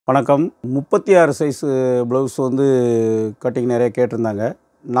வணக்கம். 36 size blouse வந்து cutting நிறைய கேட்டிருந்தாங்க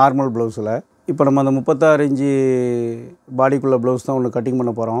நார்மல் ப்ளவுஸில். இப்போ நம்ம அந்த 36 இன்ச்சு பாடிக்குள்ள ப்ளவுஸ் தான் ஒன்று கட்டிங்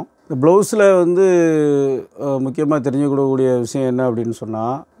பண்ண போகிறோம். இந்த ப்ளவுஸில் வந்து முக்கியமாக தெரிஞ்சுக்கக்கூடிய விஷயம் என்ன அப்படின்னு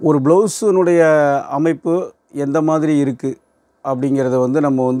சொன்னால், ஒரு ப்ளவுஸினுடைய அமைப்பு எந்த மாதிரி இருக்குது அப்படிங்கிறத வந்து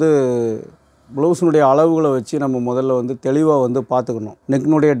நம்ம வந்து ப்ளவுஸினுடைய அளவுகளை வச்சு நம்ம முதல்ல வந்து தெளிவாக வந்து பார்த்துக்கணும்.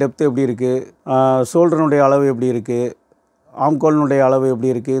 நெக்கினுடைய டெப்த் எப்படி இருக்குது, ஷோல்டருனுடைய அளவு எப்படி இருக்குது, ஆம்கோலினுடைய அளவு எப்படி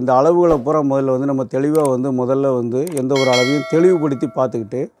இருக்குது, இந்த அளவுகளை பூரா முதல்ல வந்து நம்ம தெளிவாக வந்து முதல்ல வந்து எந்த ஒரு அளவையும் தெளிவுபடுத்தி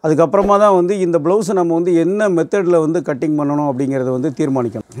பார்த்துக்கிட்டு, அதுக்கப்புறமா தான் வந்து இந்த ப்ளவுஸை நம்ம வந்து என்ன மெத்தடில் வந்து கட்டிங் பண்ணணும் அப்படிங்கிறத வந்து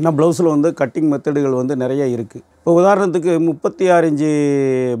தீர்மானிக்கணும். ஏன்னா ப்ளவுஸில் வந்து கட்டிங் மெத்தடுகள் வந்து நிறைய இருக்குது. இப்போ உதாரணத்துக்கு 36 இன்ச்சு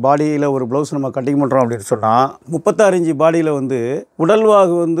பாடியில் ஒரு ப்ளவுஸ் நம்ம கட்டிங் பண்ணுறோம் அப்படின்னு சொன்னால், 36 இன்ச்சு பாடியில் வந்து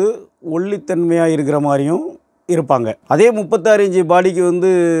உடல்வாகு வந்து ஒல்லித்தன்மையாக இருக்கிற மாதிரியும் இருப்பாங்க. அதே 36 இன்ச்சு பாடிக்கு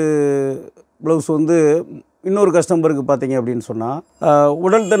வந்து ப்ளவுஸ் வந்து இன்னொரு கஸ்டமருக்கு பார்த்தீங்க அப்படின்னு சொன்னால்,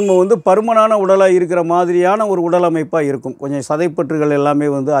 உடல் தன்மை வந்து பருமனான உடலாக இருக்கிற மாதிரியான ஒரு உடல் அமைப்பாக இருக்கும். கொஞ்சம் சதைப்பற்றுகள் எல்லாமே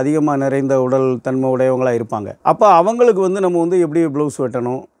வந்து அதிகமாக நிறைந்த உடல் தன்மை உடையவங்களாக இருப்பாங்க. அப்போ அவங்களுக்கு வந்து நம்ம வந்து எப்படி ப்ளவுஸ்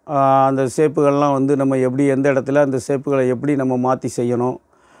வெட்டணும், அந்த ஷேப்புகள்லாம் வந்து நம்ம எப்படி எந்த இடத்துல அந்த ஷேப்புகளை எப்படி நம்ம மாற்றி செய்யணும்,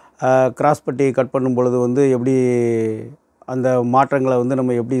 கிராஸ் பட்டி கட் பண்ணும் பொழுது வந்து எப்படி அந்த மாற்றங்களை வந்து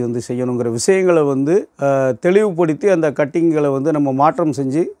நம்ம எப்படி வந்து செய்யணுங்கிற விஷயங்களை வந்து தெளிவுபடுத்தி அந்த கட்டிங்களை வந்து நம்ம மாற்றம்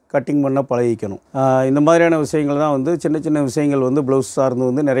செஞ்சு கட்டிங் பண்ண பழகிக்கணும். இந்த மாதிரியான விஷயங்கள் தான் வந்து சின்ன சின்ன விஷயங்கள் வந்து ப்ளவுஸ் சார்ந்து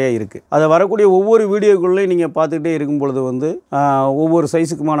வந்து நிறைய இருக்குது. அதை வரக்கூடிய ஒவ்வொரு வீடியோக்குள்ளேயும் நீங்கள் பார்த்துக்கிட்டே இருக்கும் பொழுது வந்து ஒவ்வொரு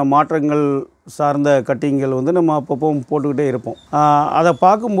சைஸுக்குமான மாற்றங்கள் சார்ந்த கட்டிங்கள் வந்து நம்ம அப்பப்போ போட்டுக்கிட்டே இருப்போம். அதை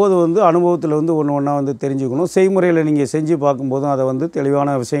பார்க்கும்போது வந்து அனுபவத்தில் வந்து ஒன்று ஒன்றா வந்து தெரிஞ்சுக்கணும். செய்முறையில் நீங்கள் செஞ்சு பார்க்கும்போதும் அதை வந்து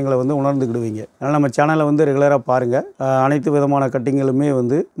தெளிவான விஷயங்களை வந்து உணர்ந்துக்கிடுவீங்க. அதனால் நம்ம சேனலை வந்து ரெகுலராக பாருங்கள். அனைத்து விதமான கட்டிங்களுமே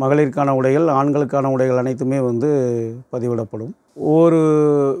வந்து மகளிருக்கான உடைகள், ஆண்களுக்கான உடைகள் அனைத்துமே வந்து பதிவிடப்படும். ஒவ்வொரு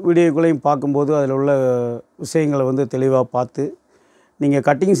வீடியோக்குள்ளேயும் பார்க்கும்போது அதில் உள்ள விஷயங்களை வந்து தெளிவாக பார்த்து நீங்கள்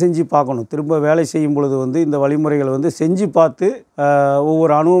கட்டிங் செஞ்சு பார்க்கணும். திரும்ப வேலை செய்யும் பொழுது வந்து இந்த வழிமுறைகளை வந்து செஞ்சு பார்த்து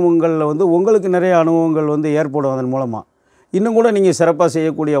ஒவ்வொரு அனுபவங்களில் வந்து உங்களுக்கு நிறைய அனுபவங்கள் வந்து ஏற்படும். அதன் மூலமாக இன்னும் கூட நீங்கள் சிறப்பாக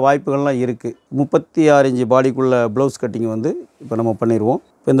செய்யக்கூடிய வாய்ப்புகள்லாம் இருக்குது. 36 இன்ச்சு பாடிக்குள்ள ப்ளவுஸ் கட்டிங் வந்து இப்போ நம்ம பண்ணிடுவோம்.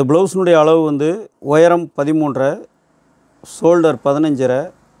 இப்போ இந்த ப்ளவுஸினுடைய அளவு வந்து உயரம் 13.5, ஷோல்டர் 15.5,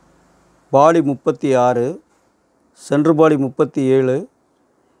 பாடி 36, சென்ட்ரு பாடி 37,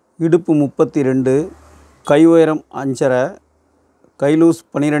 இடுப்பு 32, கை உயரம் 5.5, கை loose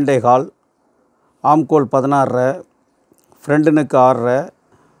 12.25, ஆம்கோல் 16.5, front neck 6.5,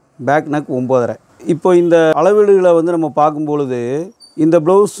 back neck 9.5. இப்போ இந்த அளவீடுகளை வந்து நம்ம பார்க்கும்பொழுது இந்த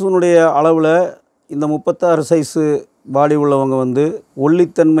ப்ளவுஸினுடைய அளவில் இந்த 36 சைஸு பாடி உள்ளவங்க வந்து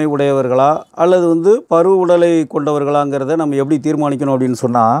ஒல்லித்தன்மை உடையவர்களா அல்லது வந்து பருவ உடலை கொண்டவர்களாங்கிறத நம்ம எப்படி தீர்மானிக்கணும் அப்படின்னு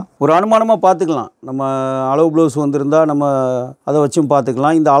சொன்னால், ஒரு அனுமானமாக பார்த்துக்கலாம். நம்ம அளவு ப்ளவுஸ் வந்திருந்தால் நம்ம அதை வச்சும்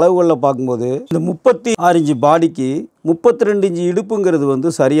பார்த்துக்கலாம். இந்த அளவுகளில் பார்க்கும்போது இந்த 36 இன்ச்சு பாடிக்கு 32 இன்ச்சு இடுப்புங்கிறது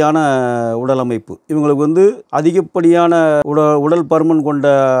வந்து சரியான உடல் அமைப்பு. இவங்களுக்கு வந்து அதிகப்படியான உடல் பருமன் கொண்ட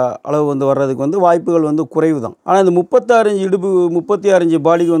அளவு வந்து வர்றதுக்கு வந்து வாய்ப்புகள் வந்து குறைவு தான். ஆனால் இந்த 36 இன்ச்சு இடுப்பு 36 இன்ச்சு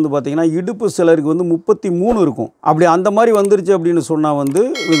பாடிக்கு வந்து பார்த்திங்கன்னா இடுப்பு சிலருக்கு வந்து 33 இருக்கும். அப்படி அந்த மாதிரி வந்துருச்சு அப்படின்னு சொன்னால் வந்து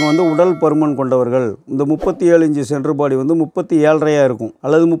இவங்க வந்து உடல் பருமன் கொண்டவர்கள். இந்த 37 இன்ச்சு சென்ட்ரு பாடி வந்து 37.5 இருக்கும்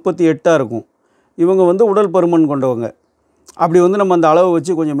அல்லது 38 இருக்கும். இவங்க வந்து உடல் பருமன் கொண்டவங்க. அப்படி வந்து நம்ம அந்த அளவை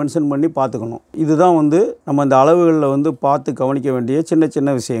வச்சு கொஞ்சம் மென்ஷன் பண்ணி பார்த்துக்கணும். இதுதான் வந்து நம்ம அந்த அளவுகளில் வந்து பார்த்து கவனிக்க வேண்டிய சின்ன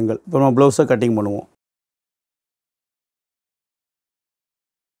சின்ன விஷயங்கள். இப்போ நம்ம ப்ளவுஸை கட்டிங் பண்ணுவோம்.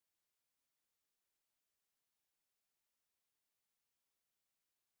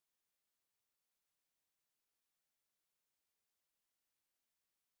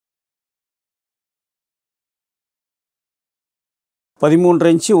 பதிமூன்றரை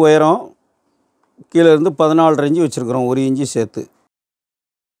இன்ச்சு உயரம், கீழே இருந்து 14.5 இன்ச்சு வச்சுருக்குறோம், 1 இன்ச்சு சேர்த்து.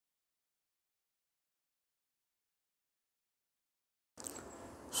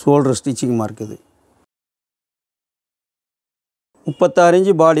 ஷோல்டர் ஸ்டிச்சிங் மார்க் இது. 36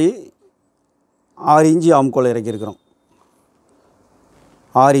 இன்ச்சு பாடி, 6 இன்ச்சு ஆம்கோல் இறக்கியிருக்கிறோம்.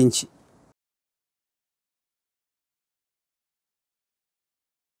 6 இன்ச்சு.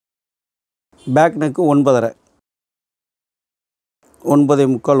 பேக் நெக்கு 9.5,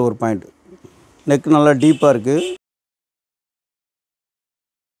 9.25 ஒரு பாயிண்ட். நெக் நல்லா டீப்பாக இருக்குது.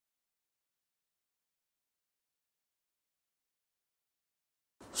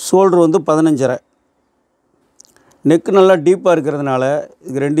 ஷோல்டர் வந்து 15.5. நெக்கு நல்லா டீப்பாக இருக்கிறதுனால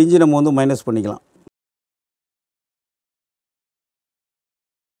இதுக்கு 2 இன்ச்சு நம்ம வந்து மைனஸ் பண்ணிக்கலாம்.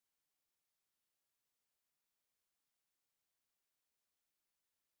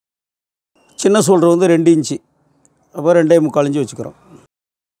 சின்ன ஷோல்டர் வந்து 2 இன்ச்சு, அப்போ 2.25 இன்ச்சு வச்சுக்கிறோம்.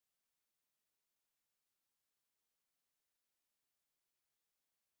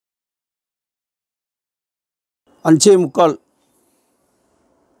 அஞ்சே முக்கால்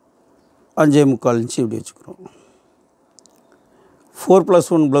 5.25 இன்ச்சு இப்படி வச்சுக்கிறோம்.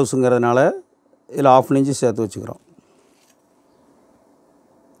 4+1 ப்ளவுஸுங்கிறதுனால இதில் 1/2 இன்ச்சு சேர்த்து வச்சுக்கிறோம்.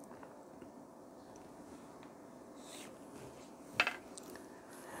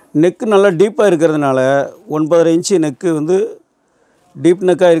 நெக்கு நல்லா டீப்பாக இருக்கிறதுனால 9.5 இன்ச்சு நெக்கு வந்து டீப்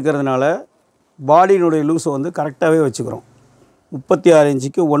நெக்காக இருக்கிறதுனால பாடியினுடைய லூஸை வந்து கரெக்டாகவே வச்சுக்கிறோம். 36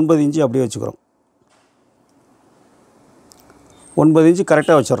 இன்ச்சுக்கு 9 இன்ச்சு அப்படியே வச்சுக்கிறோம். 9 இன்ச்சு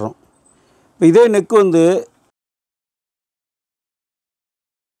கரெக்டாக வச்சிடுறோம். இப்போ இதே நெக்கு வந்து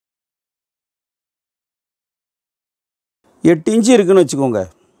 8 இன்ச்சு இருக்குதுன்னு வச்சுக்கோங்க.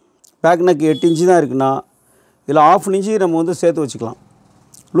 பேக் நெக் 8 இன்ச்சு தான் இருக்குன்னா இதில் 1/2 இன்ச்சு நம்ம வந்து சேர்த்து வச்சுக்கலாம்.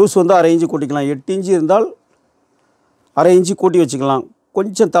 லூஸ் வந்து 1/2 இன்ச்சு கூட்டிக்கலாம். 8 இன்ச்சு இருந்தால் 1/2 இன்ச்சு கூட்டி வச்சுக்கலாம்.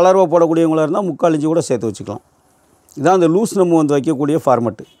 கொஞ்சம் தளர்வாக போடக்கூடியவங்களாக இருந்தால் 3/4 இன்ச்சு கூட சேர்த்து வச்சுக்கலாம். இதுதான் அந்த லூஸ் நம்ம வந்து வைக்கக்கூடிய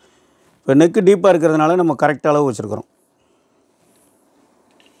ஃபார்மெட்டு. இப்போ நெக்கு டீப்பாக இருக்கிறதுனால நம்ம கரெக்ட் அளவு வச்சுருக்கிறோம்.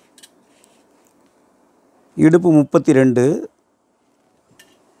 இடுப்பு 32,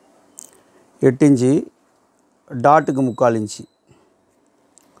 8 இன்ச்சு, டாட்டுக்கு 3/4 இன்ச்சு,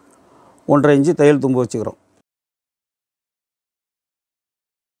 1.5 இன்ச்சு தையல் தும்பு வச்சுக்கிறோம்.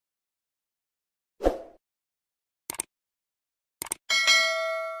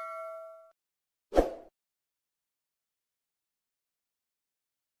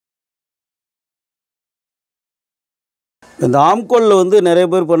 இந்த ஆம்கோலில் வந்து நிறைய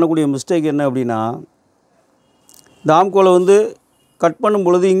பேர் பண்ணக்கூடிய மிஸ்டேக் என்ன அப்படின்னா, இந்த ஆம்கோலை வந்து கட் பண்ணும்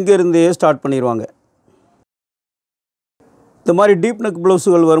பொழுது இங்கேருந்தே ஸ்டார்ட் பண்ணிடுவாங்க. இந்த மாதிரி டீப் நெக்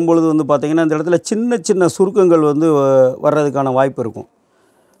ப்ளவுஸுகள் வரும்பொழுது வந்து பார்த்திங்கன்னா இந்த இடத்துல சின்ன சின்ன சுருக்கங்கள் வந்து வர்றதுக்கான வாய்ப்பு இருக்கும்.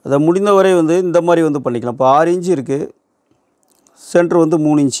 அதை முடிந்தவரை வந்து இந்த மாதிரி வந்து பண்ணிக்கலாம். இப்போ 6 இன்ச்சு இருக்குது, சென்டர் வந்து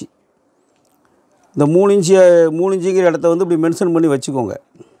 3 இன்ச்சு. இந்த 3 இன்ச்சுங்கிற இடத்த வந்து இப்படி மென்ஷன் பண்ணி வச்சுக்கோங்க.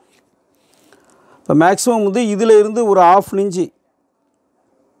 இப்போ மேக்ஸிமம் வந்து இதில் இருந்து ஒரு 1/2 இன்ச்சு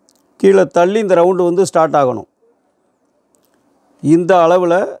கீழே தள்ளி இந்த ரவுண்டு வந்து ஸ்டார்ட் ஆகணும். இந்த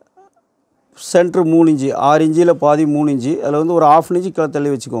அளவில் சென்ட்ரு 3 இன்ச்சு, 6 இன்ச்சில் பாதி 3 இன்ச்சு, அதில் வந்து ஒரு 1/2 இன்ச்சு கீழே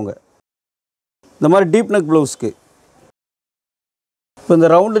தள்ளி வச்சுக்கோங்க. இந்த மாதிரி டீப் நெக் ப்ளவுஸ்க்கு இப்போ இந்த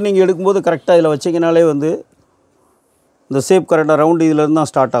ரவுண்டு நீங்கள் எடுக்கும்போது கரெக்டாக இதில் வச்சிங்கனாலே வந்து இந்த ஷேப் கரெக்டாக ரவுண்டு இதிலேருந்து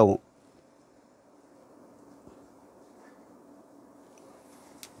தான் ஸ்டார்ட் ஆகும்.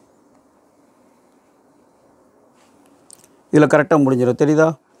 இதில் கரெக்டாக முடிஞ்சிடும். தெரியுதா?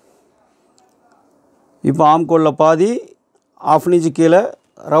 இப்போ ஆம்கோலில் பாதி 1/2 இன்ச்சு கீழே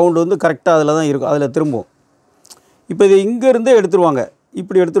ரவுண்டு வந்து கரெக்டாக அதில் தான் இருக்கும், அதில் திரும்பும். இப்போ இது இங்கேருந்தே எடுத்துருவாங்க,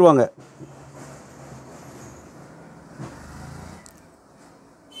 இப்படி எடுத்துருவாங்க.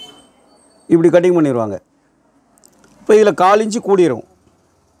 இப்படி கட்டிங் பண்ணிடுவாங்க. இப்போ இதில் 1/4 இன்ச்சு கூடிரும்.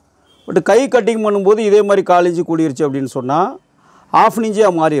 பட் கை கட்டிங் பண்ணும்போது இதே மாதிரி 1/4 இன்ச்சு கூடிருச்சு அப்படின்னு சொன்னால் 1/2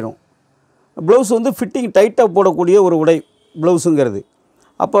 இன்ச்சாக மாறிடும். ப்ளவுஸ் வந்து ஃபிட்டிங் டைட்டாக போடக்கூடிய ஒரு உடை ப்ளவுஸுங்கிறது.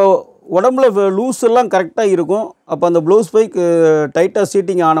 அப்போ உடம்புல லூஸ் எல்லாம் கரெக்டாக இருக்கும். அப்போ அந்த ப்ளவுஸ் போய் டைட்டாக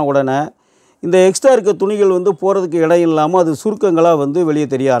சீட்டிங் ஆன உடனே இந்த எக்ஸ்ட்ரா இருக்க துணிகள் வந்து போகிறதுக்கு இடம் இல்லாமல் அது சுருக்கங்களாக வந்து வெளியே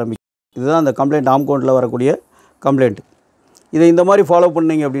தெரிய ஆரம்பிக்கும். இதுதான் அந்த கம்ப்ளைண்ட், ஆம்கோண்டில் வரக்கூடிய கம்ப்ளைண்ட். இதை இந்த மாதிரி ஃபாலோ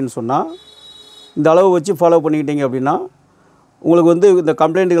பண்ணிங்க அப்படின்னு சொன்னால், இந்த அளவு வச்சு ஃபாலோ பண்ணிக்கிட்டீங்க அப்படின்னா உங்களுக்கு வந்து இந்த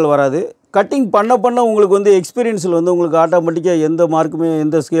கம்ப்ளைண்ட்டுகள் வராது. கட்டிங் பண்ண உங்களுக்கு வந்து எக்ஸ்பீரியன்ஸில் வந்து உங்களுக்கு ஆட்டோமேட்டிக்காக எந்த மார்க்குமே,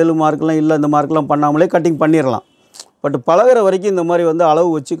 எந்த ஸ்கேலு மார்க்கெலாம் இல்லை, இந்த மார்க்கெலாம் பண்ணாமலே கட்டிங் பண்ணிடலாம். பட் பழகிற வரைக்கும் இந்த மாதிரி வந்து அளவு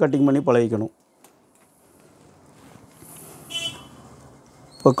வச்சு கட்டிங் பண்ணி பழகிக்கணும்.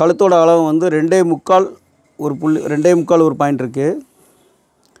 இப்போ கழுத்தோட அளவு வந்து 2.25 ஒரு புள்ளி, 2.25 ஒரு பாயிண்ட் இருக்குது.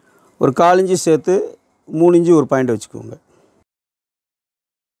 ஒரு 1/4 இன்ச்சு சேர்த்து 3 இன்ச்சு ஒரு பாயிண்ட் வச்சுக்கோங்க.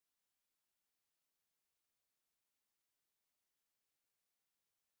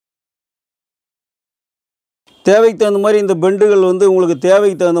 தேவைக்கு தகுந்த மாதிரி இந்த பெண்டுகள் வந்து உங்களுக்கு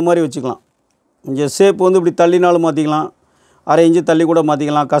தேவைக்கு தகுந்த மாதிரி வச்சுக்கலாம். கொஞ்சம் ஷேப் வந்து இப்படி தள்ளினாலும் மாற்றிக்கலாம், 1/2 இன்ச்சு தள்ளி கூட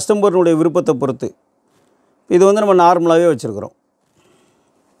மாற்றிக்கலாம், கஸ்டமருடைய விருப்பத்தை பொறுத்து. இது வந்து நம்ம நார்மலாகவே வச்சுருக்குறோம்.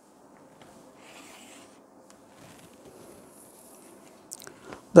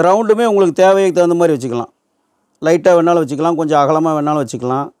 இந்த ரவுண்டுமே உங்களுக்கு தேவைக்கு தகுந்த மாதிரி வச்சுக்கலாம். லைட்டாக வேணாலும் வச்சுக்கலாம், கொஞ்சம் அகலமாக வேணாலும்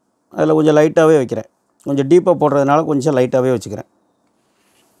வச்சுக்கலாம். அதில் கொஞ்சம் லைட்டாகவே வைக்கிறேன், கொஞ்சம் டீப்பாக போடுறதுனால கொஞ்சம் லைட்டாகவே வச்சுக்கிறேன்.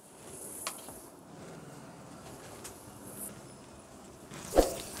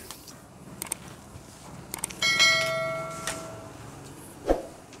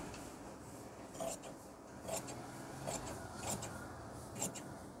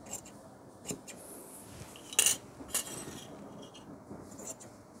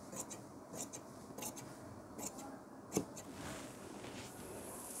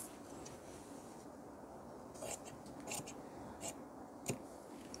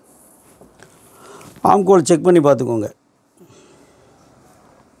 ஆம்கோல் செக் பண்ணி பார்த்துக்கோங்க.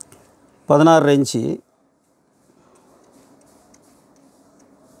 16 இன்ச்சு,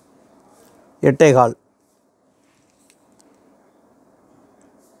 8.25.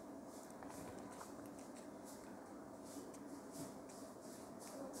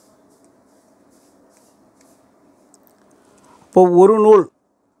 இப்போ ஒரு நூல்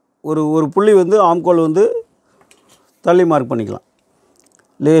ஒரு புள்ளி வந்து ஆம்கோல் வந்து தள்ளி மார்க் பண்ணிக்கலாம்.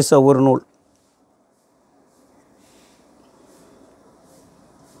 லேசாக ஒரு நூல்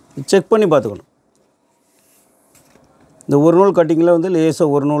செக் பண்ணி பார்த்துக்கணும். இந்த ஒரு நூல் கட்டிங்கில் வந்து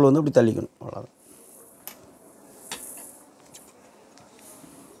லேசாக ஒரு நூல் வந்து இப்படி தள்ளிக்கணும். அவ்வளோதான்.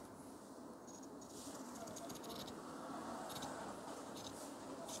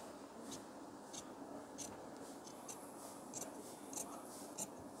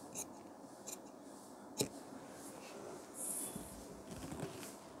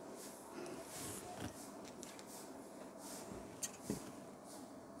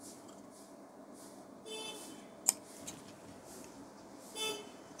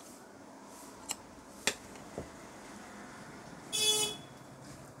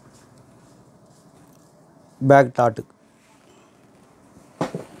 பேக் டாட்டு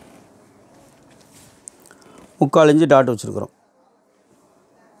 3/4 இன்ச்சு டாட் வச்சுருக்குறோம்.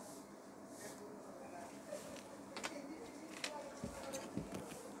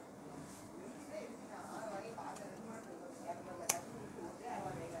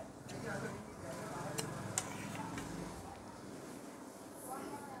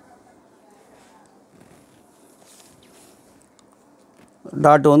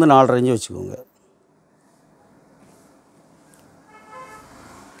 டாட்டு வந்து 4.5 இன்ச்சு வச்சுக்கோங்க.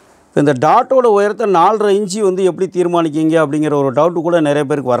 இப்போ இந்த டாட்டோட உயரத்தை 4.5 இன்ச்சு வந்து எப்படி தீர்மானிக்கிங்க அப்படிங்கிற ஒரு டவுட்டு கூட நிறைய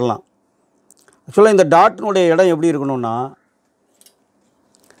பேருக்கு வரலாம். ஆக்சுவலாக இந்த டாட்டினுடைய இடம் எப்படி இருக்கணும்னா,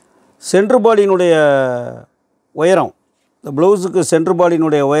 சென்ட்ரு பாடியினுடைய உயரம், இந்த ப்ளவுஸுக்கு சென்ட்ரு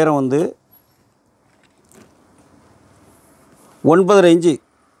பாடியினுடைய உயரம் வந்து 9.5 இன்ச்சு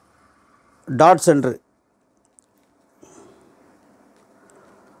டாட்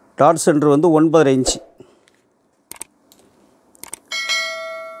சென்ட்ரு வந்து 9.5 இன்ச்சு.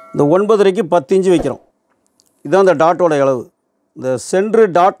 இந்த 9.5க்கு 10 இன்ச்சு வைக்கிறோம். இதுதான் இந்த டாட்டோட அளவு. இந்த சென்ட்ரு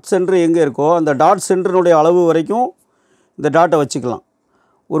டாட் சென்ட்ரு எங்கே இருக்கோ அந்த டாட் சென்ட்ருனுடைய அளவு வரைக்கும் இந்த டாட்டை வச்சுக்கலாம்.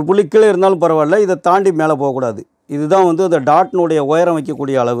 ஒரு புள்ளி கீழே இருந்தாலும் பரவாயில்ல, இதை தாண்டி மேலே போகக்கூடாது. இதுதான் வந்து அந்த டாட்னுடைய உயரம்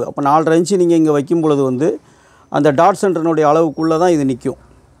வைக்கக்கூடிய அளவு. அப்போ 4.5 இன்ச்சு நீங்கள் இங்கே வைக்கும் பொழுது வந்து அந்த டாட் சென்டர்னுடைய அளவுக்குள்ளே தான் இது நிற்கும்.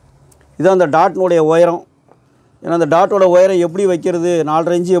 இதுதான் அந்த டாட்னுடைய உயரம். ஏன்னா அந்த டாட்டோட உயரம் எப்படி வைக்கிறது,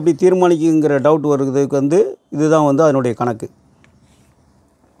 4.5 இன்ச்சு எப்படி தீர்மானிக்குங்கிற டவுட் வருதுக்கு வந்து இதுதான் வந்து அதனுடைய கணக்கு.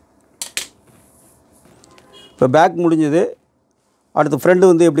 இப்போ பேக் முடிஞ்சது. அடுத்து ஃப்ரண்ட்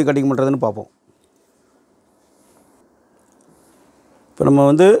வந்து எப்படி கட்டிங் பண்ணுறதுன்னு பார்ப்போம். இப்போ நம்ம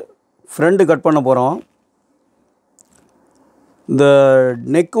வந்து ஃப்ரண்ட் கட் பண்ண போகிறோம். இந்த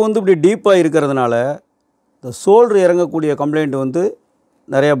நெக்கு வந்து இப்படி டீப்பாக இருக்கிறதுனால இந்த ஷோல்ட்ரு இறங்கக்கூடிய கம்ப்ளைண்ட் வந்து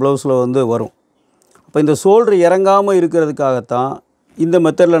நிறையா ப்ளவுஸில் வந்து வரும். அப்போ இந்த ஷோல்ட்ரு இறங்காமல் இருக்கிறதுக்காகத்தான் இந்த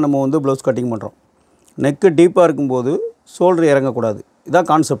மெத்தடில் நம்ம வந்து ப்ளவுஸ் கட்டிங் பண்ணுறோம். நெக்கு டீப்பாக இருக்கும்போது ஷோல்ட்ரு இறங்கக்கூடாது.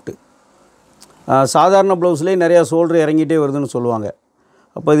 இதுதான் கான்செப்ட்டு. சாதாரண ப்ளவுஸ்லேயே நிறையா ஷோல்ட்ரு இறங்கிட்டே வருதுன்னு சொல்லுவாங்க.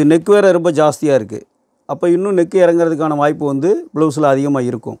 அப்போ இது நெக் வேறு ரொம்ப ஜாஸ்தியாக இருக்குது. அப்போ இன்னும் நெக்கு இறங்கிறதுக்கான வாய்ப்பு வந்து ப்ளவுஸில் அதிகமாக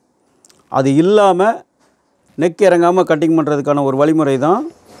இருக்கும். அது இல்லாமல் நெக் இறங்காமல் கட்டிங் பண்ணுறதுக்கான ஒரு வழிமுறை தான்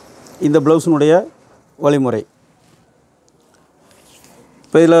இந்த ப்ளவுஸினுடைய வழிமுறை.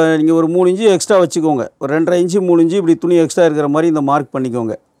 இப்போ இதில் நீங்கள் ஒரு 3 இன்ச்சு எக்ஸ்ட்ரா வச்சுக்கோங்க. ஒரு 2.5 இன்ச்சு 3 இன்ச்சு இப்படி துணி எக்ஸ்ட்ரா இருக்கிற மாதிரி இந்த மார்க்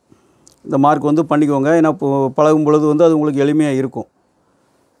பண்ணிக்கோங்க. இந்த மார்க் வந்து பண்ணிக்கோங்க. ஏன்னா இப்போ பழகும் பொழுது வந்து அது உங்களுக்கு எளிமையாக இருக்கும்.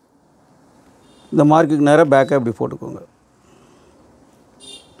 இந்த மார்க்குக்கு நேராக பேக்காக இப்படி போட்டுக்கோங்க.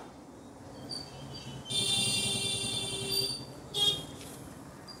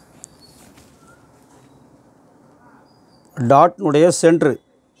 டாட்னுடைய சென்ட்ரு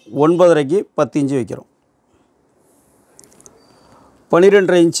 9.5க்கு 10 இன்ச்சு வைக்கிறோம்.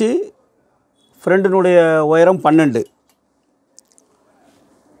 12.5 இன்ச்சு ஃப்ரண்ட்டினுடைய உயரம் 12.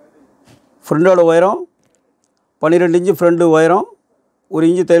 ஃப்ரண்டோட உயரம் 12 இன்ச்சு ஃப்ரண்ட் உயரம், 1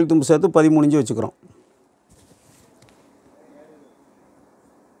 இன்ச்சு தையல் தும்பு சேர்த்து 13 இன்ச்சு வச்சுக்கிறோம்.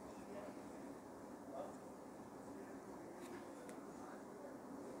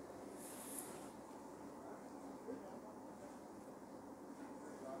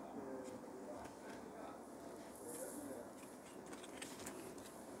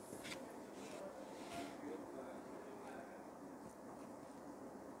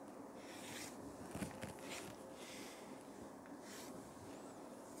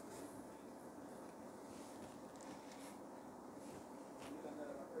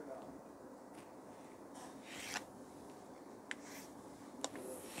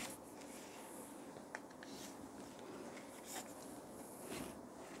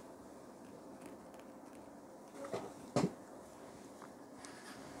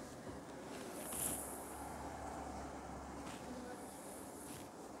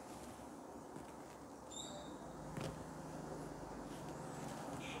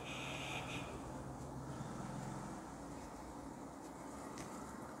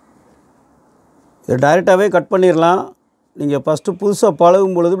 இதை டைரெக்டாகவே கட் பண்ணிடலாம். நீங்கள் ஃபஸ்ட்டு புதுசாக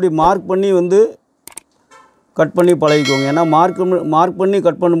பழகும் பொழுது இப்படி மார்க் பண்ணி வந்து கட் பண்ணி பழகிக்கோங்க. ஏன்னா மார்க் பண்ணி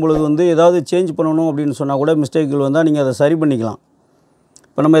கட் பண்ணும் பொழுது வந்து ஏதாவது சேஞ்ச் பண்ணணும் அப்படின்னு சொன்னால் கூட மிஸ்டேக்குகள் வந்தால் நீங்கள் அதை சரி பண்ணிக்கலாம்.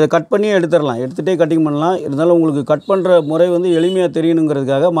 இப்போ நம்ம இதை கட் பண்ணி எடுத்துடலாம், எடுத்துகிட்டே கட்டிங் பண்ணலாம். இருந்தாலும் உங்களுக்கு கட் பண்ணுற முறை வந்து எளிமையாக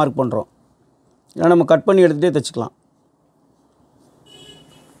தெரியணுங்கிறதுக்காக மார்க் பண்ணுறோம். ஏன்னா நம்ம கட் பண்ணி எடுத்துகிட்டே தைச்சிக்கலாம்.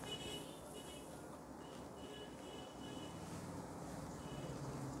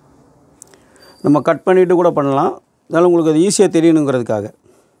 நம்ம கட் பண்ணிவிட்டு கூட பண்ணலாம். அதனால் உங்களுக்கு அது ஈஸியாக தெரியணுங்கிறதுக்காக.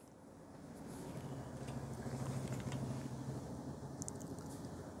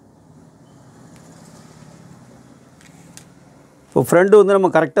 இப்போ ஃப்ரண்ட் வந்து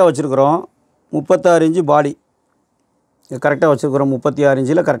நம்ம கரெக்டாக வச்சுருக்குறோம். 36 இன்ச்சு பாடி கரெக்டாக வச்சுருக்குறோம். 36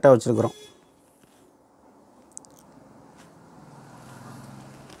 இன்ச்சில் கரெக்டாக வச்சுருக்குறோம்.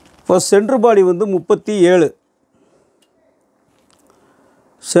 இப்போ சென்ட்ரு பாடி வந்து 37.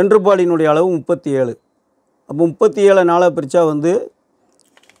 சென்ட்ரு பாடியினுடைய அளவு 37. அப்போ 37 நாளாக பிரித்தா வந்து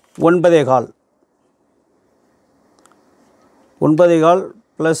 9.25. 9.25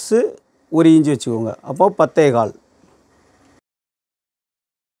 ப்ளஸ்ஸு 1 இன்ச்சு வச்சுக்கோங்க. அப்போ 10.25.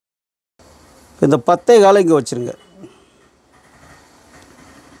 இந்த 10.25 இங்கே வச்சுருங்க.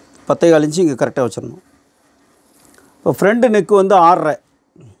 10.25 இன்ச்சு இங்கே கரெக்டாக வச்சிடணும். இப்போ ஃப்ரண்ட் நெக்கு வந்து 6.5.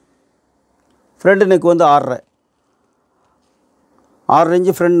 ஃப்ரண்ட் நெக்கு வந்து 6.5. 6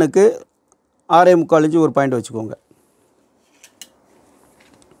 இன்ச்சு ஃப்ரண்ட் நெக்கு, 6.25 இன்ச்சு ஒரு பாயிண்ட் வச்சுக்கோங்க.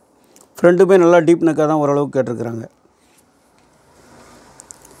 ஃப்ரண்ட்டுமே நல்லா டீப் நெக்காக தான் ஓரளவுக்கு கேட்டிருக்கிறாங்க.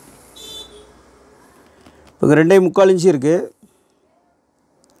 இப்போ 2.25 இன்ச்சு இருக்குது.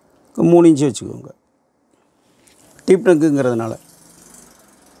 3 இன்ச்சு வச்சுக்கோங்க டீப் நெக்குங்கிறதுனால.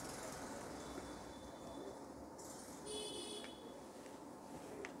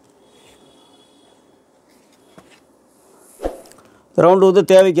 ரவுண்டு வந்து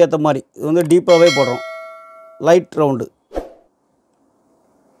தேவைக்கு ஏற்ற மாதிரி இது வந்து டீப்பாகவே போடுறோம். லைட் ரவுண்டு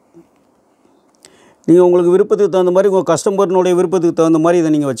நீங்கள் உங்களுக்கு விருப்பத்துக்கு தகுந்த மாதிரி, உங்கள் கஸ்டமர்னுடைய விருப்பத்துக்கு தகுந்த மாதிரி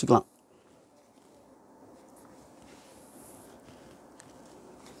இதை நீங்கள் வச்சுக்கலாம்.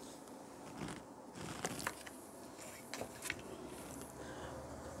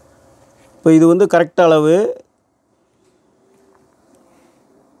 இப்போ இது வந்து கரெக்ட் அளவு.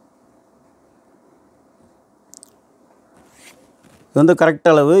 இது வந்து கரெக்ட்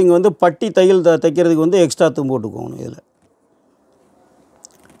அளவு. இங்கே வந்து பட்டி தையல் தைக்கிறதுக்கு வந்து எக்ஸ்ட்ரா தும்பு போட்டுக்கோங்க. இதில்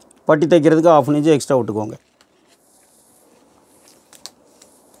பட்டி தைக்கிறதுக்கு 1/2 இன்ச்சு எக்ஸ்ட்ரா விட்டுக்கோங்க.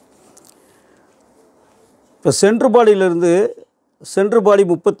 இப்போ சென்ட்ரு பாடியிலேருந்து சென்ட்ரு பாடி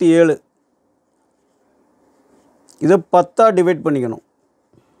 37. இதை 10ஆக டிவைட் பண்ணிக்கணும்.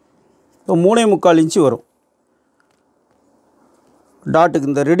 இப்போ 3.25 இன்ச்சு வரும்.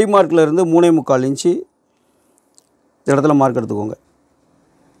 டாட்டுக்கு இந்த ரெடி மார்க்கில் இருந்து 3.25 இன்ச்சு இந்த இடத்துல மார்க் எடுத்துக்கோங்க.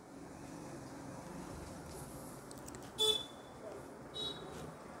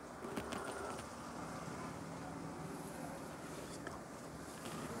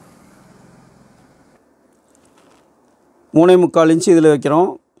 மூணே 3/4 இன்ச்சு இதில் வைக்கிறோம்.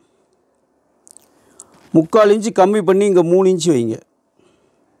 3/4 இன்ச்சு கம்மி பண்ணி இங்கே 3 இன்ச்சு வைங்க.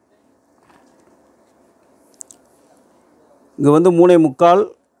 இங்கே வந்து 3.25.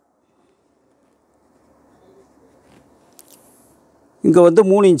 இங்கே வந்து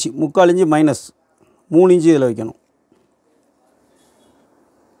 3 இன்ச்சு, 3/4 இன்ச்சு மைனஸ் 3 இன்ச்சு இதில் வைக்கணும்.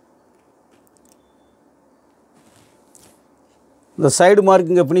 இந்த சைடு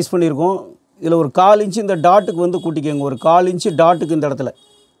மார்க் இங்கே ஃபினிஷ் பண்ணியிருக்கோம். இதில் ஒரு 1/4 இன்ச்சு இந்த டாட்டுக்கு வந்து கூட்டிக்கோங்க. ஒரு 1/4 இன்ச்சு டாட்டுக்கு இந்த இடத்துல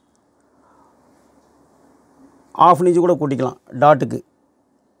 1/2 இன்ச்சு கூட கூட்டிக்கலாம். டாட்டுக்கு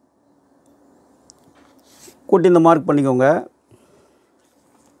கூட்டி இந்த மார்க் பண்ணிக்கோங்க.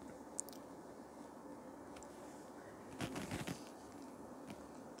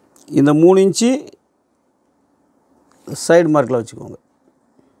 இந்த 3 இன்ச்சு சைடு மார்க்கில் வச்சுக்கோங்க.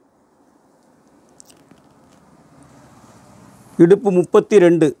 இடுப்பு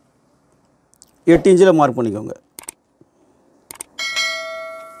 32, 8 இன்ச்சில் மார்க் பண்ணிக்கோங்க.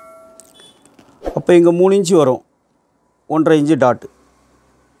 அப்போ இங்கே 3 இன்ச்சு வரும். 1.5 இன்ச்சு டாட்டு.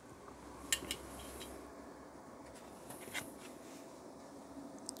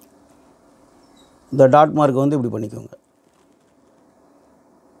 இந்த டாட் மார்க் வந்து இப்படி பண்ணிக்கோங்க.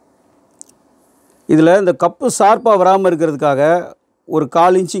 இதில் இந்த கப்பு ஷார்ப்பாக வராமல் இருக்கிறதுக்காக ஒரு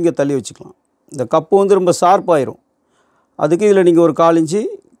 1/4 இன்ச்சு இங்கே தள்ளி வச்சுக்கலாம். இந்த கப்பு வந்து ரொம்ப ஷார்ப்பாயிரும். அதுக்கு இதில் நீங்கள் ஒரு 1/4 இன்ச்சு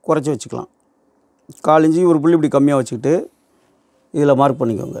குறைச்சி வச்சுக்கலாம். 1/4 இன்ச்சு ஒரு புள்ளி இப்படி கம்மியாக வச்சுக்கிட்டு இதில் மார்க்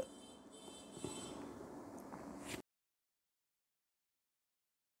பண்ணிக்கோங்க.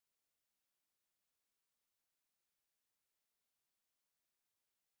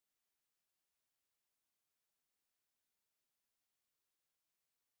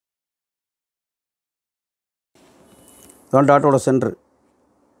 இதுதான் டாட்டோட சென்டர்.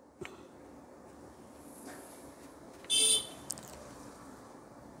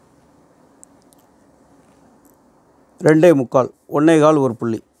 ரெண்டே முக்கால், 1.25 ஒரு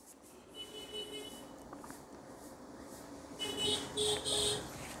புள்ளி.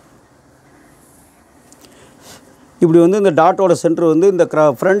 இப்படி வந்து இந்த டாட்டோட சென்டர் வந்து இந்த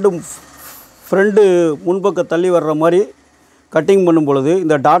ஃப்ரண்ட்டு முன்பக்கம் தள்ளி வர்ற மாதிரி கட்டிங் பண்ணும் பொழுது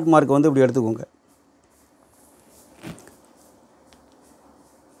இந்த டாட் மார்க் வந்து இப்படி எடுத்துக்கோங்க.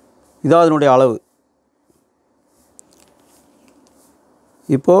 இதான் அதனுடைய அளவு.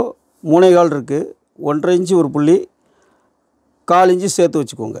 இப்போது 3.25 இருக்குது, 1.5 இன்ச்சு ஒரு புள்ளி, 1/4 இன்ச்சு சேர்த்து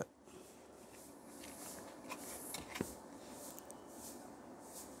வச்சுக்கோங்க.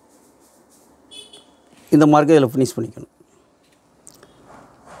 இந்த மார்க்கை இதில் ஃபினிஷ் பண்ணிக்கணும்.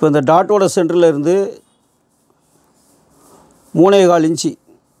 இப்போ இந்த டாட்டோட சென்டரில் இருந்து 3.25 இன்ச்சு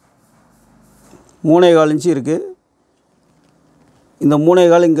 3.25 இன்ச்சு இருக்குது. இந்த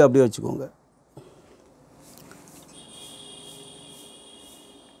 3.25 இங்கே அப்படியே வச்சுக்கோங்க.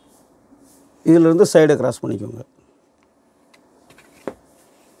 இதிலிருந்து சைடை கிராஸ் பண்ணிக்கோங்க.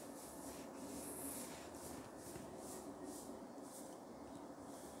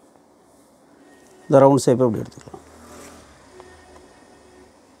 இந்த ரவுண்ட் ஷேப்பை இப்படி எடுத்துக்கலாம்.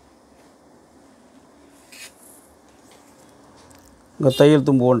 இங்கே தையல்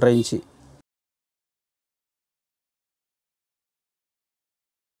தும்பு 1.5 இன்ச்சு.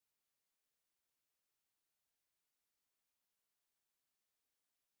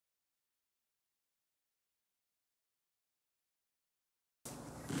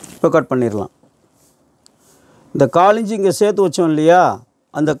 இப்போ கட் பண்ணிடலாம். இந்த 1/4 இன்ச்சு இங்கே சேர்த்து வச்சோம் இல்லையா,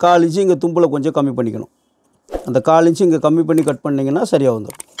 அந்த 1/4 இன்ச்சு இங்கே தும்பில் கொஞ்சம் கம்மி பண்ணிக்கணும். அந்த 1/4 இன்ச்சு இங்கே கம்மி பண்ணி கட் பண்ணிங்கன்னா சரியாக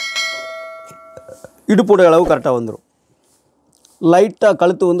வந்துடும். இடுப்புடைய அளவு கரெக்டாக வந்துடும். லைட்டாக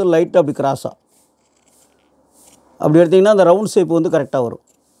கழுத்து வந்து லைட்டாக அப்படி கிராஸாக அப்படி எடுத்திங்கன்னா அந்த ரவுண்ட் ஷேப் வந்து கரெக்டாக வரும்.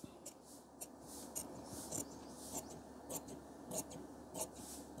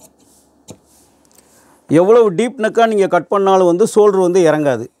 எவ்வளவு டீப் நெக்காக நீங்கள் கட் பண்ணாலும் வந்து ஷோல்டர் வந்து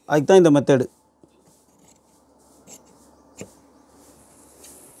இறங்காது. அதுக்கு தான் இந்த மெத்தடு.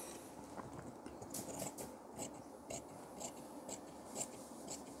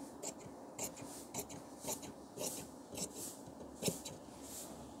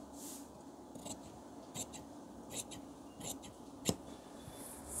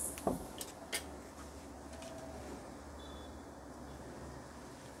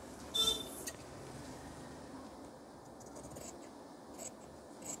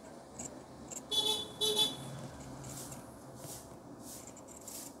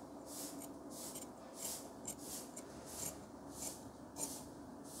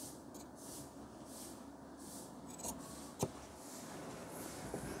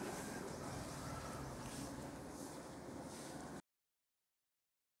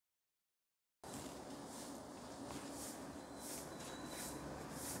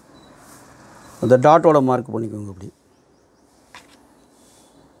 அந்த டாட்டோட மார்க் பண்ணிக்கோங்க. அப்படி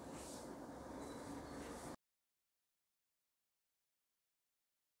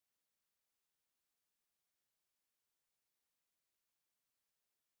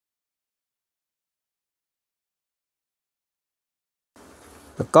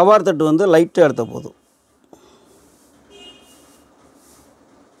கவார் தட்டு வந்து லைட்டாக எடுத்த போதும்.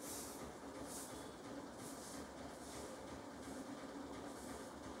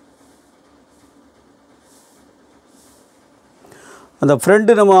 அந்த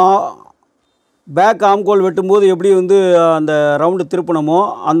ஃப்ரண்ட்டு நம்ம பேக் ஆம்கோல் வெட்டும்போது எப்படி வந்து அந்த ரவுண்டு திருப்பினமோ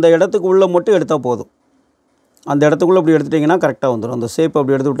அந்த இடத்துக்கு உள்ளே மட்டும் எடுத்தால் போதும். அந்த இடத்துக்குள்ளே அப்படி எடுத்துட்டிங்கன்னா கரெக்டாக வந்துடும். அந்த ஷேப்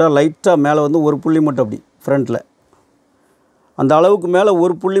அப்படி எடுத்து விட்டால் லைட்டாக மேலே வந்து ஒரு புள்ளி மட்டும் அப்படி ஃப்ரண்ட்டில் அந்த அளவுக்கு மேலே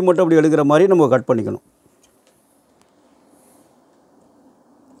ஒரு புள்ளி மட்டும் அப்படி எடுக்கிற மாதிரி நம்ம கட் பண்ணிக்கணும்.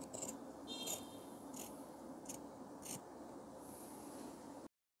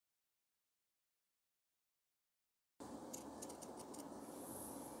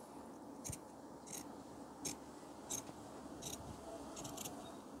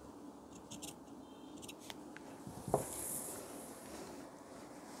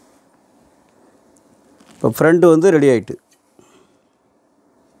 இப்போ ஃப்ரண்ட் வந்து ரெடி ஆகிட்டு.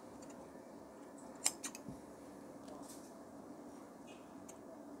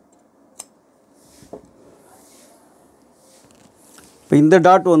 இப்போ இந்த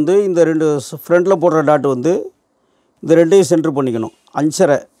டாட் வந்து இந்த ரெண்டு ஃப்ரண்ட்டில் போடுற டாட் வந்து இந்த ரெண்டையும் சென்ட்ரு பண்ணிக்கணும்.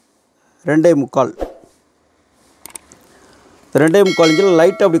 5.5 2.25 இந்த 2.25 இன்ச்சில்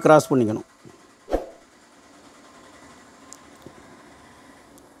லைட்டாக அப்படி கிராஸ் பண்ணிக்கணும்.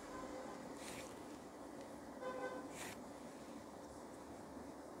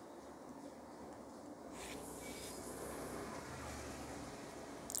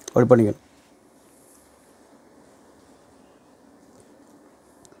 அப்படி பண்ணிக்கணும்.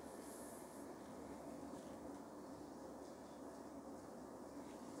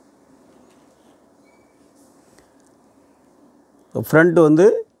 ஃப்ரண்ட் வந்து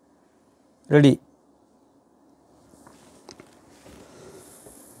ரெடி.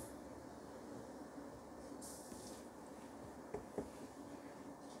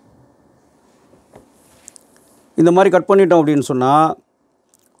 இந்த மாதிரி கட் பண்ணிட்டோம் அப்படின்னு சொன்னால்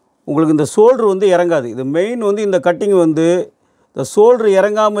உங்களுக்கு இந்த ஷோல்ட்ரு வந்து இறங்காது. இது மெயின் வந்து இந்த கட்டிங் வந்து இந்த ஷோல்ட்ரு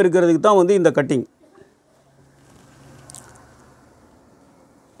இறங்காமல் இருக்கிறதுக்கு தான் வந்து இந்த கட்டிங்.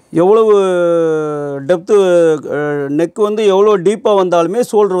 எவ்வளவு டெப்த்து நெக் வந்து எவ்வளோ டீப்பாக வந்தாலுமே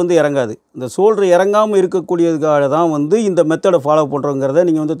ஷோல்ட்ரு வந்து இறங்காது. இந்த ஷோல்ட்ரு இறங்காமல் இருக்கக்கூடியதுக்காக தான் வந்து இந்த மெத்தடை ஃபாலோ பண்ணுறோங்கிறத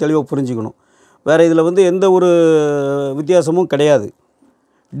நீங்கள் வந்து தெளிவாக புரிஞ்சுக்கணும். வேறு இதில் வந்து எந்த ஒரு வித்தியாசமும் கிடையாது.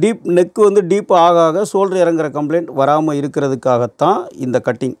 டீப் நெக்கு வந்து டீப்பாக ஆக ஆக ஷோல்ட்ரு இறங்குற கம்ப்ளைண்ட் வராமல் இருக்கிறதுக்காகத்தான் இந்த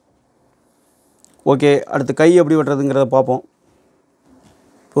கட்டிங். ஓகே, அடுத்து கை எப்படி வெட்டுறதுங்கிறத பார்ப்போம்.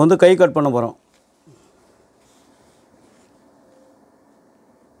 இப்போ வந்து கை கட் பண்ண போகிறோம்.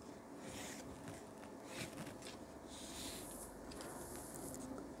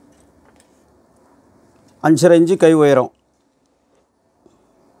 அஞ்சரை இன்ச்சு கை உயரம்,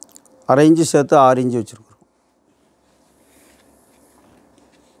 அரை இன்ச்சு சேர்த்து 6 இன்ச்சு வச்சுருக்கோம்.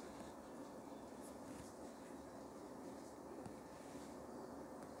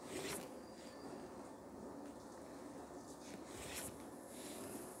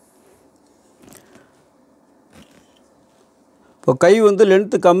 இப்போ கை வந்து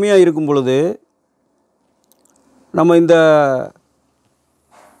லென்த்து கம்மியாக இருக்கும் பொழுது நம்ம இந்த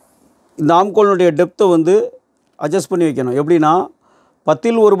ஆம்கோலினுடைய டெப்த்தை வந்து அட்ஜஸ்ட் பண்ணி வைக்கணும். எப்படின்னா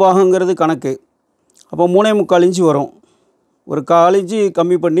 10ல் 1 பாகங்கிறது கணக்கு. அப்போ 3.25 இன்ச்சு வரும். ஒரு 1/4 இன்ச்சு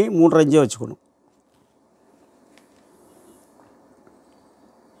கம்மி பண்ணி 3.5 இன்ச்சே வச்சுக்கணும்.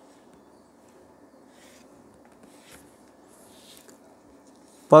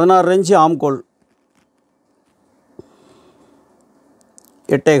 பதினாறு இன்ச்சு ஆம்கோல்,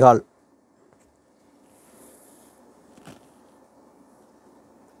 8.25.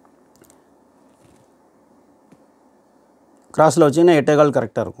 கிராஸில் வச்சிங்கன்னா 8.25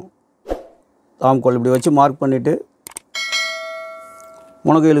 கரெக்டாக இருக்கும். ஆம்கோல் இப்படி வச்சு மார்க் பண்ணிவிட்டு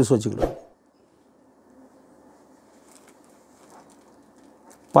முனகை லூஸ் வச்சுக்கிடுவோம்.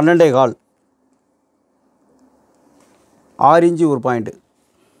 12.25, 6 இன்ச்சு ஒரு பாயிண்ட்டு.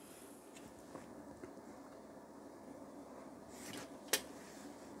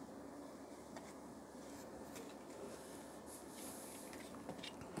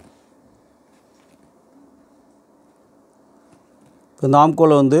 இப்போ இந்த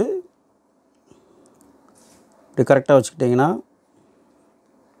ஆம்கோலை வந்து இப்படி கரெக்டாக வச்சுக்கிட்டிங்கன்னா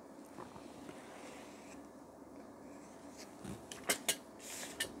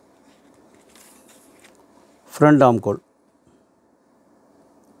ஃப்ரண்ட் ஆம்கோல்.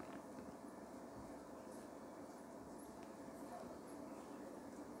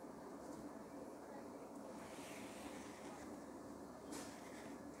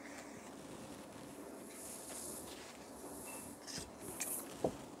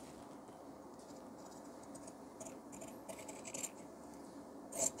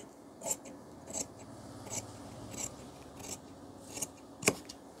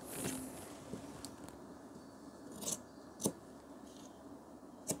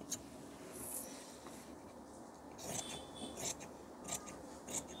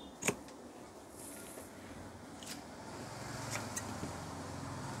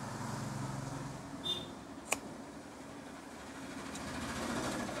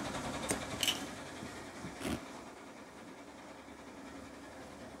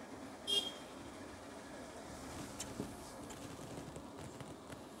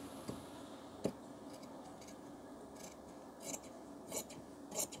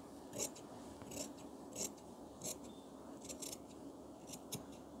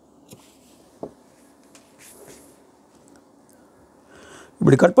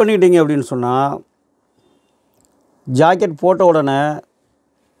 இப்படி கட் பண்ணிட்டீங்க அப்படின்னு சொன்னால் ஜாக்கெட் போட்ட உடனே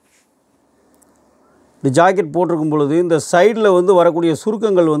இப்படி ஜாக்கெட் போட்டிருக்கும் பொழுது இந்த சைடில் வந்து வரக்கூடிய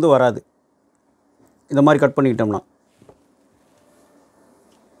சுருக்கங்கள் வந்து வராது. இந்த மாதிரி கட் பண்ணிக்கிட்டோம்னா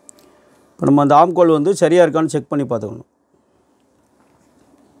இப்போ நம்ம அந்த ஆம்கோல் வந்து சரியாக இருக்கான்னு செக் பண்ணி பார்த்துக்கணும்.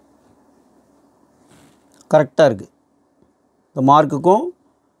 கரெக்டாக இருக்குது. இந்த மார்க்குக்கும்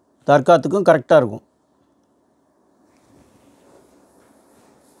தற்காத்துக்கும் கரெக்டாக இருக்கும்.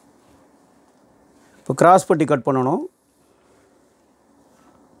 இப்போ கிராஸ் பட்டி கட் பண்ணணும்.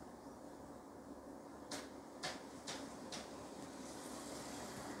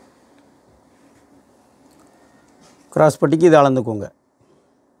 கிராஸ் பட்டிக்கு இதை அளந்துக்கோங்க.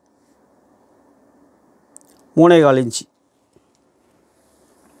 3.25 இன்ச்சு.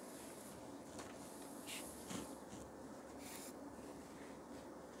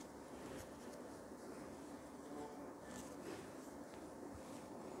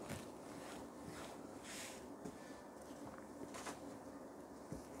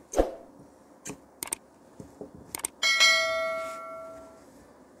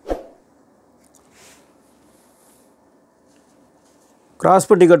 கிராஸ்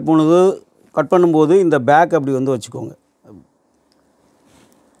பட்டி கட் பண்ணும்போது இந்த பேக் அப்படி வந்து வச்சுக்கோங்க.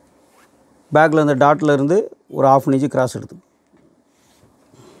 பேக்கில் இந்த டாட்டில் இருந்து ஒரு 1/2 இன்ச்சு கிராஸ் எடுத்து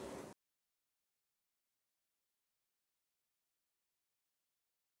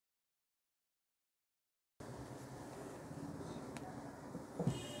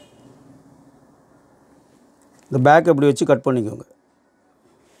இந்த பேக் அப்படி வச்சு கட் பண்ணிக்கோங்க.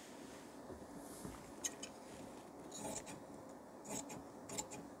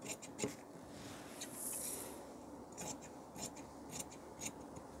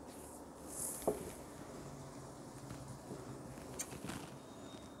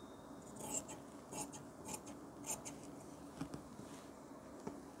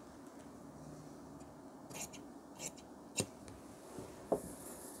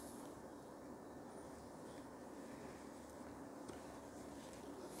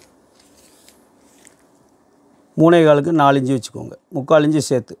 மூணேகாலுக்கு 4 இன்ச்சு வச்சுக்கோங்க. 3/4 இன்ச்சு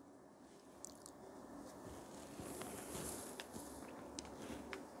சேர்த்து.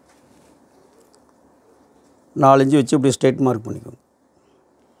 நாலு இன்ச்சு வச்சு இப்படி ஸ்ட்ரெயிட் மார்க் பண்ணிக்கோங்க.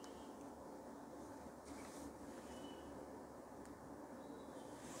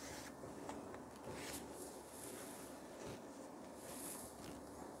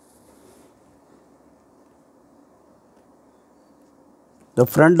 இந்த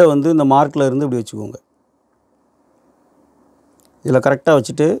ஃப்ரண்ட்டை வந்து இந்த மார்க்கில் இருந்து இப்படி வச்சுக்கோங்க. இதில் கரெக்டாக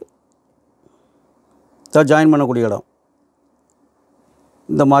வச்சுட்டு ஜாயின் பண்ணக்கூடிய இடம்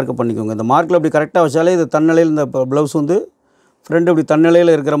இந்த மார்க்கை பண்ணிக்கோங்க. இந்த மார்க்கில் இப்படி கரெக்டாக வச்சாலே இது தன்னிலையில் இந்த ப்ளவுஸ் வந்து ஃப்ரண்ட் இப்படி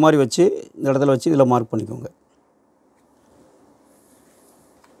தன்னிலையில் இருக்கிற மாதிரி வச்சு இந்த இடத்துல வச்சு இதில் மார்க் பண்ணிக்கோங்க.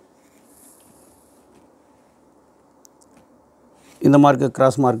 இந்த மார்க்கு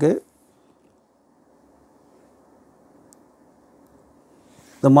கிராஸ் மார்க்கு,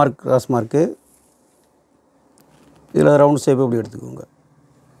 இந்த மார்க் கிராஸ் மார்க்கு, இதில் ரவுண்ட் ஷேப் இப்படி எடுத்துக்கோங்க.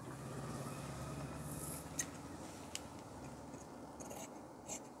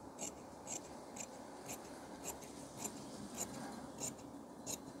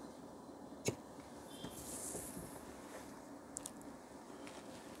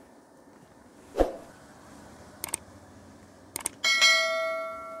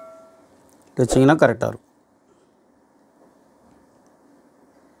 வச்சிங்கன்னா கரெக்டாக இருக்கும்.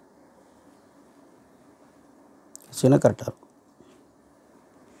 வச்சிங்கன்னா கரெக்டாக இருக்கும்.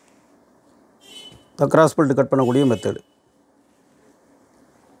 கிராஸ் பெல்ட் கட் பண்ணக்கூடிய மெத்தடு.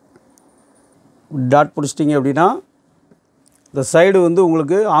 டாட் பிடிச்சிட்டிங்க அப்படின்னா இந்த சைடு வந்து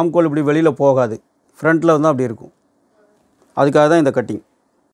உங்களுக்கு ஆம்கோல் இப்படி வெளியில் போகாது, ஃப்ரண்ட்டில் வந்து அப்படி இருக்கும். அதுக்காக தான் இந்த கட்டிங்.